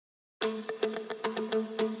How's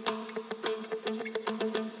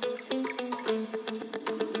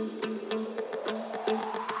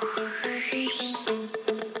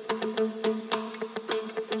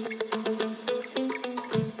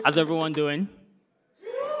everyone doing?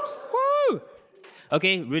 Woo!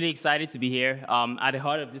 Okay, really excited to be here. At the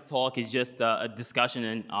heart of this talk is just a discussion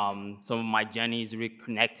and some of my journeys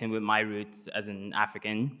reconnecting with my roots as an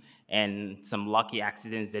African and some lucky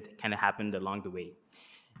accidents that kind of happened along the way.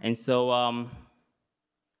 And so,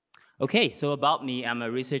 okay, so about me, I'm a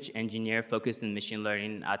research engineer focused in machine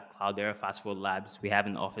learning at Cloudera Fast Forward Labs. We have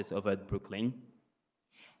an office over at Brooklyn.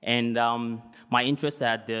 And my interests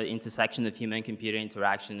are at the intersection of human-computer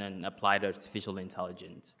interaction and applied artificial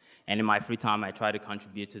intelligence. And in my free time, I try to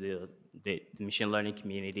contribute to the machine learning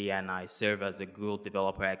community, and I serve as a Google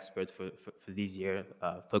developer expert for this year,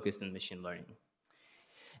 focused on machine learning.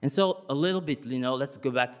 And so a little bit, let's go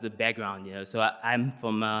back to the background. So I'm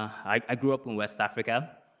from, I grew up in West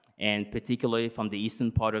Africa, and particularly from the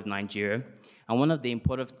eastern part of Nigeria. And one of the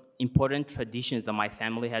important traditions that my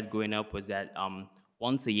family had growing up was that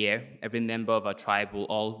once a year, every member of our tribe will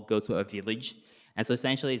all go to a village. And so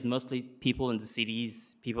essentially, it's mostly people in the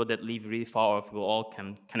cities, people that live really far off, will all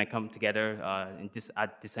kind of come together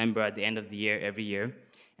at December, at the end of the year, every year.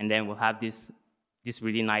 And then we'll have this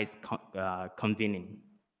really nice convening.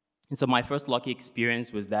 And so my first lucky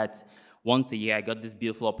experience was that once a year, I got this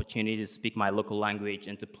beautiful opportunity to speak my local language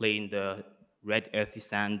and to play in the red earthy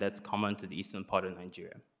sand that's common to the eastern part of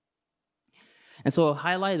Nigeria. And so a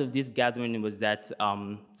highlight of this gathering was that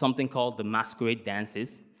something called the masquerade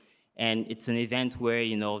dances. And it's an event where,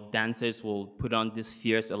 dancers will put on these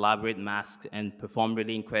fierce, elaborate masks and perform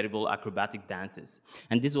really incredible acrobatic dances.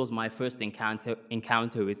 And this was my first encounter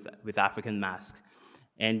with African masks.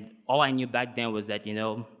 And all I knew back then was that,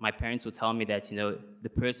 my parents would tell me that, the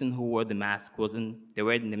person who wore the mask they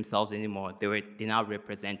weren't themselves anymore. They now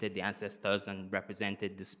represented the ancestors and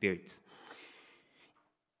represented the spirits.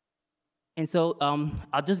 And so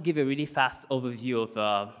I'll just give a really fast overview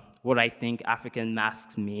of what I think African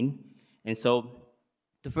masks mean. And so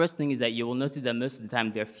the first thing is that you will notice that most of the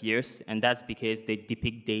time they're fierce, and that's because they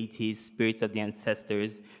depict deities, spirits of the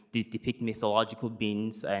ancestors, they depict mythological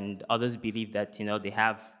beings, and others believe that they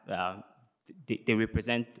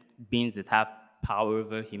represent beings that have power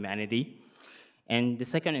over humanity. And the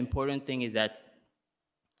second important thing is that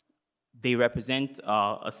they represent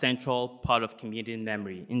a central part of community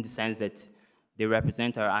memory in the sense that they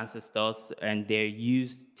represent our ancestors, and they're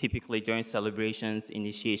used typically during celebrations,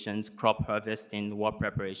 initiations, crop harvesting, war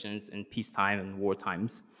preparations, and peacetime and war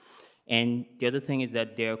times. And the other thing is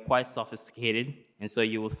that they're quite sophisticated, and so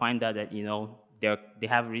you will find out that they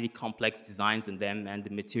have really complex designs in them, and the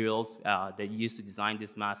materials that you use to design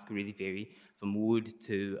this mask really vary from wood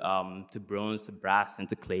to bronze, to brass, and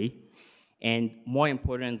to clay. And more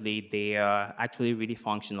importantly, they are actually really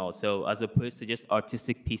functional. So as opposed to just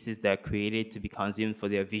artistic pieces that are created to be consumed for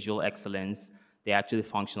their visual excellence, they're actually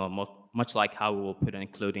functional, much like how we will put on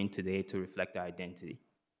clothing today to reflect our identity.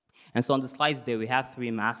 And so on the slides there, we have 3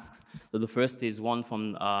 masks. So the first is one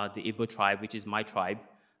from the Igbo tribe, which is my tribe,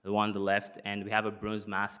 the one on the left, and we have a bronze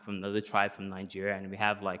mask from another tribe from Nigeria, and we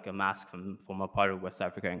have like a mask from a part of West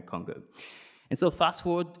Africa and Congo. And so fast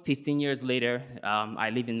forward 15 years later, I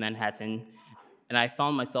live in Manhattan, and I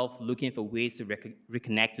found myself looking for ways to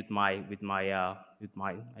reconnect with my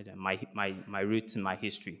roots and my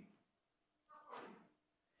history.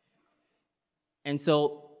 And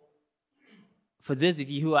so for those of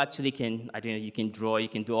you who actually can, you can draw, you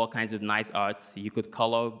can do all kinds of nice arts, you could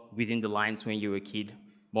color within the lines when you were a kid,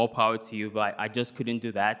 more power to you, but I just couldn't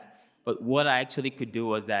do that. But what I actually could do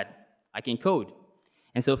was that I can code.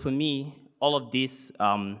 And so for me, all of this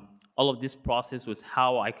process was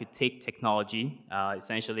how I could take technology,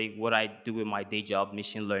 essentially what I do with my day job,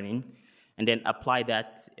 machine learning, and then apply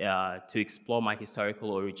that to explore my historical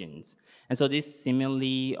origins. And so this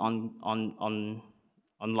seemingly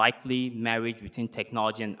unlikely marriage between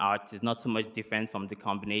technology and art is not so much different from the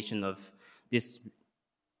combination of this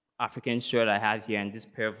African shirt I have here and this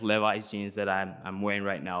pair of Levi's jeans that I'm wearing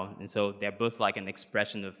right now. And so they're both like an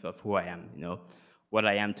expression of who I am, what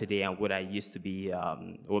I am today and what I used to be,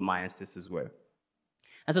 what my ancestors were.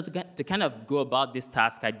 And so to kind of go about this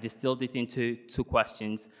task, I distilled it into 2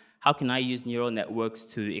 questions. How can I use neural networks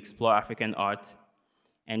to explore African art?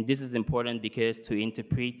 And this is important because to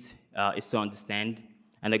interpret is to understand,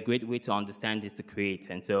 and a great way to understand is to create.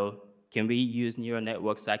 And so can we use neural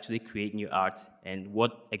networks to actually create new art? And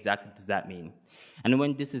what exactly does that mean? And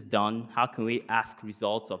when this is done, how can we ask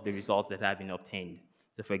results of the results that have been obtained?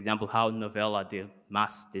 So for example, how novel are the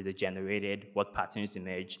masks that are generated, what patterns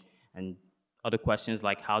emerge, and other questions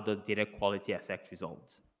like how does data quality affect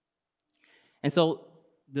results. And so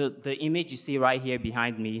the image you see right here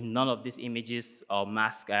behind me, none of these images or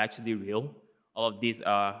masks are actually real. All of these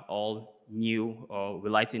are all new or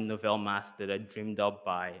relies in novel masks that are dreamed up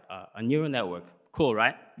by a neural network. Cool,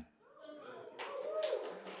 right?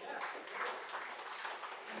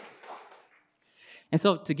 And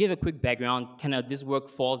so to give a quick background, kind of this work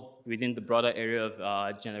falls within the broader area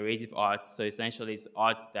of generative art. So essentially it's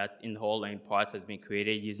art that in whole and in part has been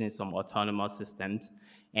created using some autonomous systems.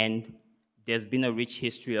 And there's been a rich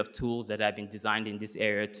history of tools that have been designed in this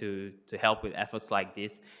area to help with efforts like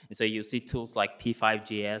this. And so you see tools like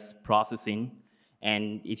P5JS, processing.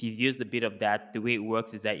 And if you've used a bit of that, the way it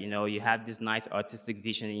works is that you have this nice artistic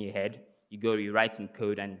vision in your head. You write some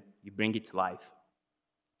code and you bring it to life.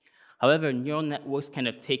 However, neural networks kind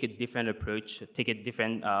of take a different approach, take a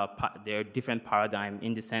different, they're a different paradigm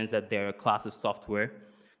in the sense that they're a class of software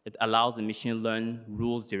that allows the machine to learn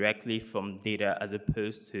rules directly from data as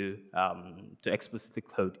opposed to explicit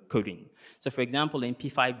coding. So for example, in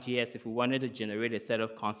P5JS, if we wanted to generate a set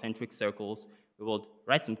of concentric circles, we will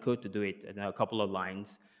write some code to do it in a couple of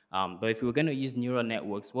lines. But if we're going to use neural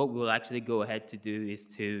networks, what we'll actually go ahead to do is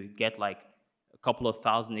to get like a couple of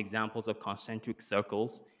thousand examples of concentric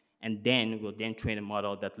circles, and then we'll then train a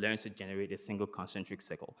model that learns to generate a single concentric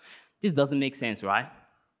circle. This doesn't make sense, right?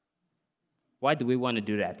 Why do we want to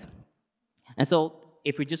do that? And so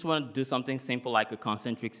if we just want to do something simple like a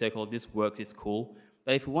concentric circle, this works, it's cool.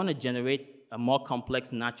 But if we want to generate a more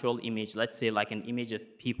complex natural image, let's say like an image of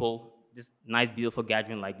people, this nice, beautiful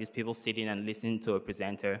gathering like these people sitting and listening to a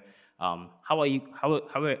presenter, how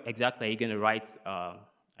exactly are you going to write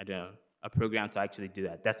a program to actually do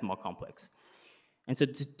that? That's more complex. And so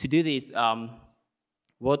to do this,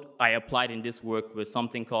 what I applied in this work was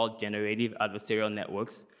something called generative adversarial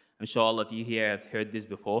networks. I'm sure all of you here have heard this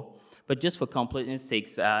before. But just for completeness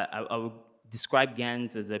sake, I would describe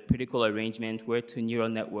GANs as a critical arrangement where two neural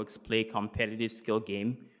networks play a competitive skill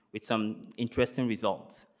game with some interesting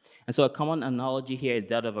results. And so a common analogy here is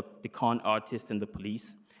that of the con artist and the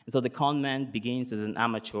police. And so the con man begins as an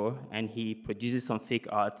amateur, and he produces some fake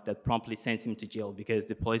art that promptly sends him to jail because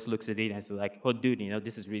the police looks at it and is like, oh, dude,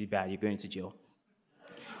 this is really bad. You're going to jail.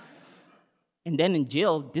 And then in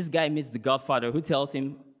jail, this guy meets the Godfather who tells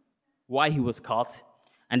him why he was caught.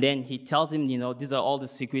 And then he tells him, these are all the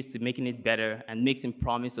secrets to making it better, and makes him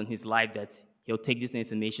promise on his life that he'll take this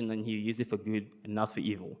information and he'll use it for good and not for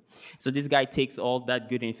evil. So this guy takes all that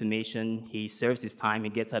good information, he serves his time,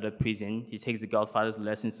 he gets out of prison, he takes the Godfather's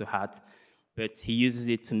lessons to heart, but he uses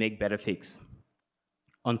it to make better fakes,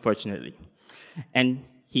 unfortunately. And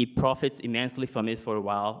he profits immensely from it for a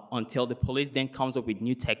while until the police then comes up with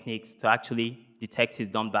new techniques to actually detect his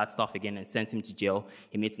done bad stuff again and send him to jail.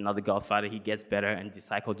 He meets another Godfather, he gets better, and the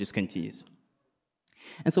cycle just continues.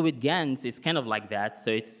 And so with GANs, it's kind of like that. So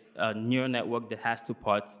it's a neural network that has two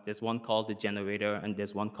parts. There's one called the generator, and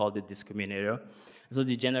there's one called the discriminator. So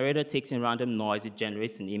the generator takes in random noise, it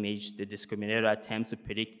generates an image. The discriminator attempts to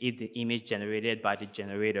predict if the image generated by the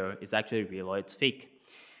generator is actually real or it's fake.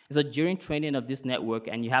 And so during training of this network,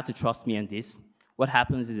 and you have to trust me on this, what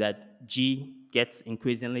happens is that G gets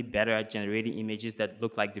increasingly better at generating images that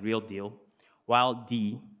look like the real deal, while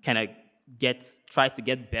D kind of tries to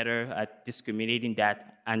get better at discriminating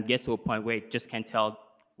that and gets to a point where it just can't tell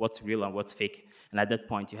what's real and what's fake. And at that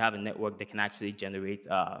point, you have a network that can actually generate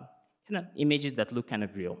images that look kind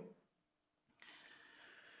of real.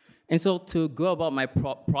 And so to go about my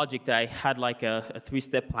project, I had like a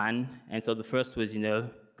three-step plan. And so the first was,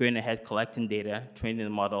 going ahead, collecting data, training the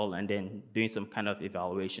model, and then doing some kind of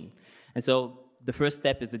evaluation. And so the first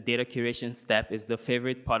step is the data curation step. Is the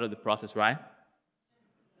favorite part of the process, right?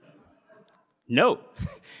 No.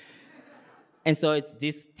 And so it's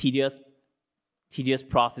this tedious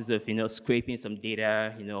process of scraping some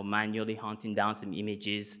data, manually hunting down some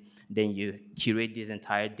images. Then you curate this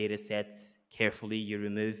entire data set carefully. You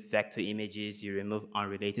remove vector images, you remove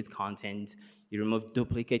unrelated content, you remove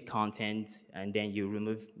duplicate content, and then you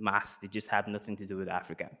remove masks that just have nothing to do with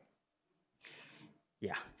Africa.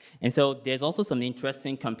 Yeah. And so there's also some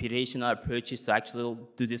interesting computational approaches to actually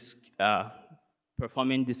do this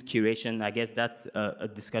performing this curation. I guess that's a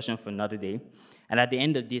discussion for another day. And at the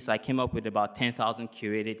end of this, I came up with about 10,000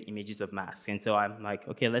 curated images of masks. And so I'm like,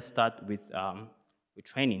 okay, let's start with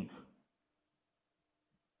training.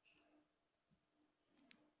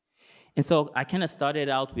 And so I kind of started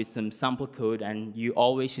out with some sample code, and you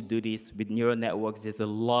always should do this with neural networks. There's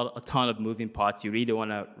a ton of moving parts. You really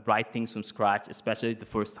want to write things from scratch, especially the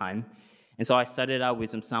first time. And so I started out with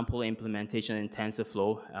some sample implementation in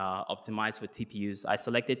TensorFlow, optimized for TPUs. I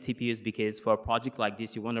selected TPUs because for a project like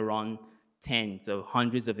this, you want to run tens or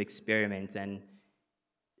hundreds of experiments, and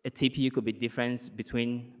a TPU could be difference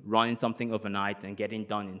between running something overnight and getting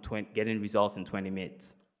results in 20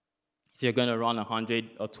 minutes. If you're going to run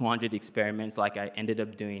 100 or 200 experiments like I ended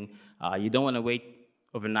up doing, you don't want to wait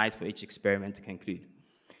overnight for each experiment to conclude.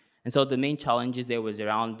 And so the main challenges there was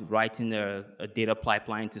around writing a data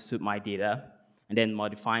pipeline to suit my data, and then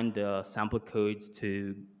modifying the sample codes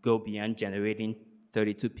to go beyond generating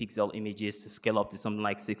 32 pixel images to scale up to something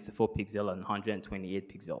like 64 pixel and 128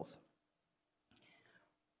 pixels.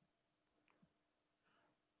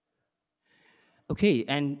 Okay,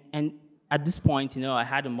 and at this point, I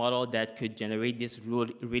had a model that could generate this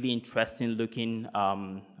really interesting looking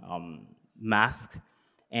mask.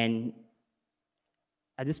 And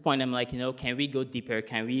at this point, I'm like, can we go deeper?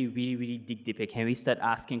 Can we really, really dig deeper? Can we start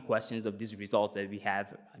asking questions of these results that we have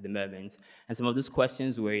at the moment? And some of those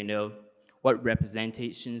questions were, what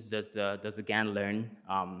representations does the GAN learn?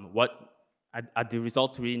 Are the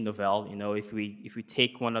results really novel? If we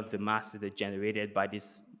take one of the masks that are generated by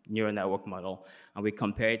this neural network model and we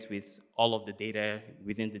compare it with all of the data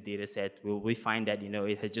within the data set, we find that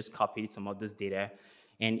it has just copied some of this data.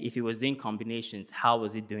 And if it was doing combinations, how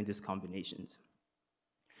was it doing these combinations?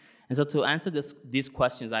 And so to answer these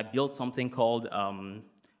questions, I built something called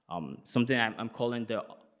something I'm calling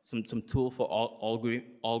some tool for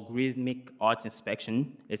algorithmic art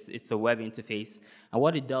inspection. It's a web interface, and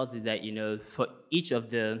what it does is that for each of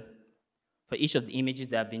the images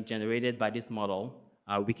that have been generated by this model,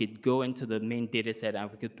 we could go into the main data set and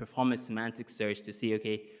we could perform a semantic search to see,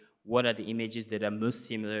 okay, what are the images that are most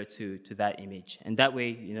similar to that image, and that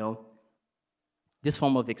way, this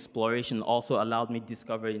form of exploration also allowed me to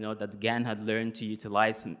discover, that GAN had learned to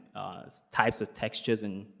utilize types of textures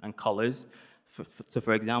and colors. So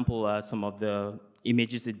for example, some of the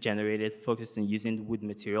images it generated focused on using wood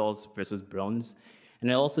materials versus bronze.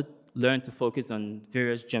 And it also learned to focus on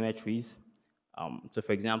various geometries. So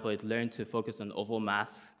for example, it learned to focus on oval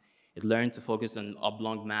masks. It learned to focus on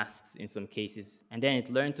oblong masks in some cases. And then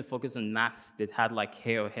it learned to focus on masks that had like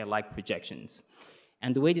hair or hair-like projections.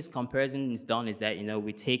 And the way this comparison is done is that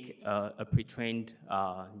we take a pre-trained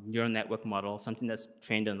neural network model, something that's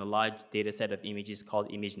trained on a large data set of images called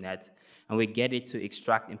ImageNet, and we get it to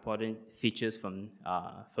extract important features from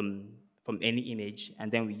any image,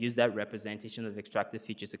 and then we use that representation of extracted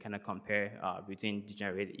features to kind of compare between the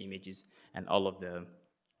generated images and all of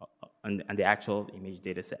and the actual image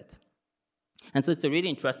data set. And so it's a really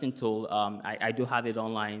interesting tool. I do have it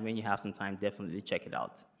online. When you have some time, definitely check it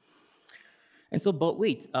out. And so, but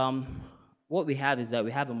wait, what we have is that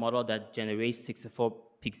we have a model that generates 64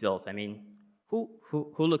 pixels. I mean, who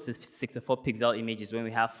looks at 64 pixel images when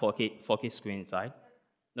we have 4K screens, right?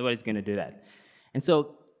 Nobody's going to do that. And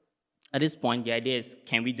so, at this point, the idea is,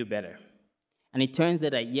 can we do better? And it turns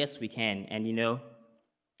out that yes, we can. And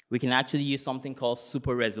we can actually use something called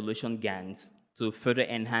super resolution GANs to further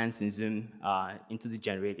enhance and zoom into the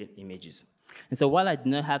generated images. And so while I do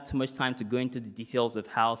not have too much time to go into the details of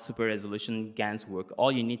how super resolution GANs work,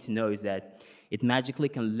 all you need to know is that it magically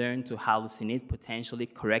can learn to hallucinate potentially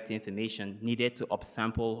correct information needed to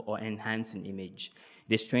upsample or enhance an image.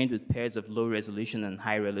 It is trained with pairs of low resolution and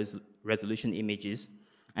high resolution images,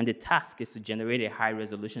 and the task is to generate a high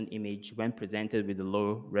resolution image when presented with a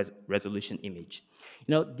low resolution image.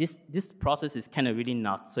 This process is kind of really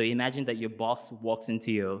nuts. So imagine that your boss walks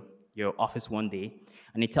into your office one day,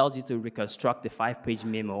 and it tells you to reconstruct the 5-page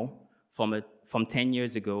memo from 10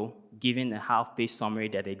 years ago, given a half-page summary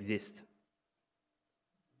that exists.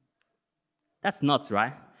 That's nuts,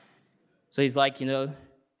 right? So it's like,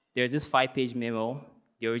 there's this 5-page memo.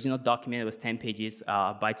 The original document was 10 pages.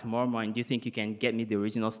 By tomorrow morning, do you think you can get me the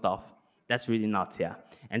original stuff? That's really nuts, yeah.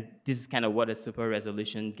 And this is kind of what a super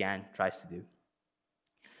resolution GAN tries to do.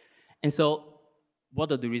 And so what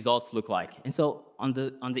do the results look like? And so on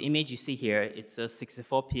the image you see here, it's a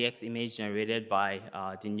 64px image generated by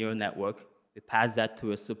the neural network. We pass that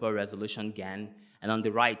to a super resolution GAN. And on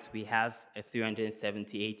the right, we have a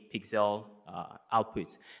 378 pixel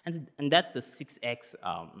output. And that's a 6x,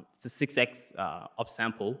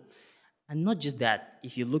 upsample. And not just that,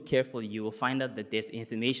 if you look carefully, you will find out that there's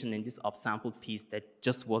information in this upsampled piece that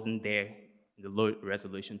just wasn't there in the low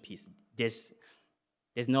resolution piece.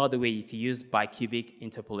 There's no other way. If you use bicubic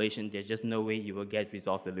interpolation, there's just no way you will get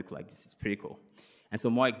results that look like this. It's pretty cool. And so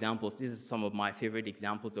more examples. This is some of my favorite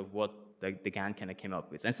examples of what the GAN kind of came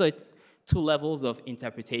up with. And so it's 2 levels of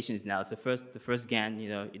interpretations now. So the first GAN,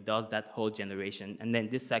 it does that whole generation. And then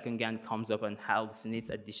this second GAN comes up and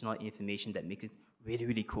hallucinates additional information that makes it really,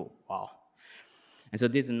 really cool. Wow. And so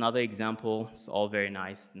this is another example. It's all very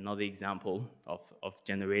nice. Another example of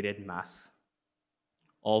generated masks.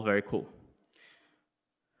 All very cool.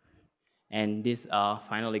 And this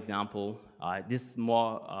final example, this is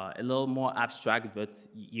more a little more abstract, but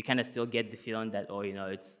you kind of still get the feeling that, oh,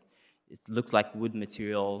 it looks like wood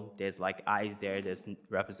material. There's like eyes there. There's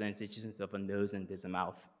representations of a nose, and there's a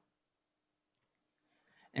mouth.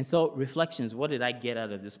 And so reflections. What did I get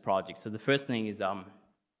out of this project? So the first thing is,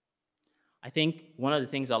 I think one of the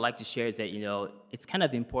things I like to share is that it's kind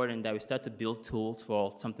of important that we start to build tools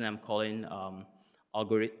for something I'm calling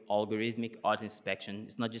algorithmic art inspection.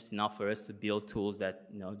 It's not just enough for us to build tools that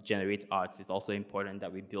generate arts. It's also important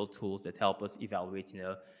that we build tools that help us evaluate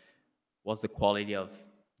what's the quality of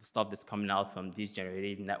the stuff that's coming out from these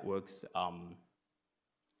generative networks.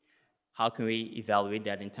 How can we evaluate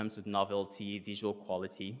that in terms of novelty, visual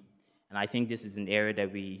quality? And I think this is an area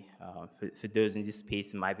that we, for those in this space,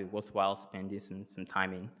 it might be worthwhile spending some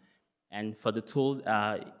time in. And for the tool,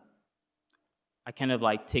 I kind of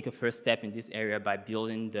like take a first step in this area by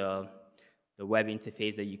building the web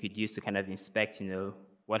interface that you could use to kind of inspect,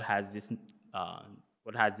 what has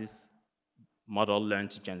this model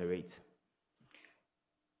learned to generate.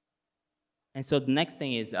 And so the next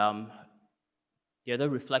thing is the other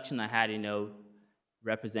reflection I had,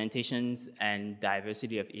 representations and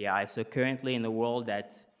diversity of AI. So currently in the world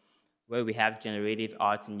where we have generative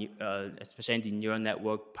art, and especially in the neural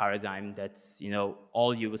network paradigm, that's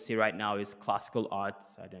all you will see right now is classical art.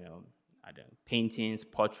 I don't know, paintings,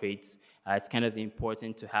 portraits. It's kind of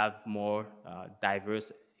important to have more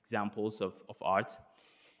diverse examples of art.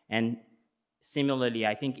 And similarly,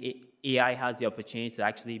 I think AI has the opportunity to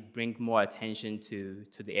actually bring more attention to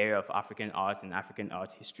the area of African arts and African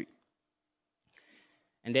art history.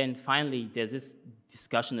 And then finally, there's this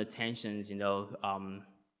discussion of tensions,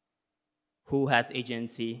 who has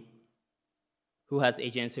agency? Who has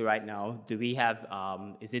agency right now? Do we have,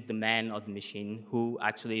 is it the man or the machine? Who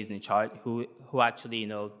actually is in charge? Who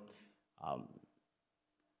actually,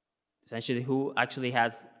 essentially who actually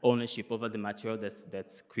has ownership over the material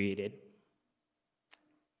that's created?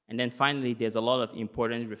 And then finally, there's a lot of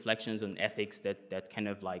important reflections on ethics that kind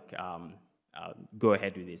of like go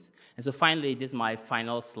ahead with this. And so finally, this is my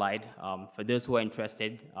final slide. For those who are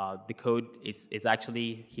interested, the code is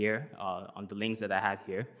actually here on the links that I have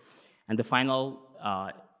here. And the final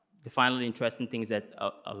interesting thing is that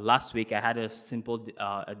last week I had a simple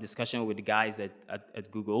discussion with the guys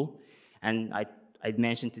at Google, and I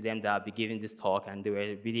mentioned to them that I'll be giving this talk, and they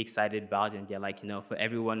were really excited about it. And they're like, for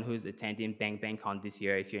everyone who's attending BangBangCon this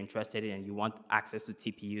year, if you're interested and you want access to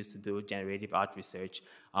TPUs to do generative art research,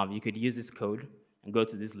 you could use this code and go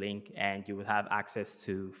to this link, and you will have access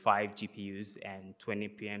to 5 GPUs and 20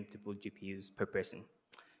 preemptible GPUs per person.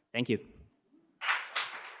 Thank you.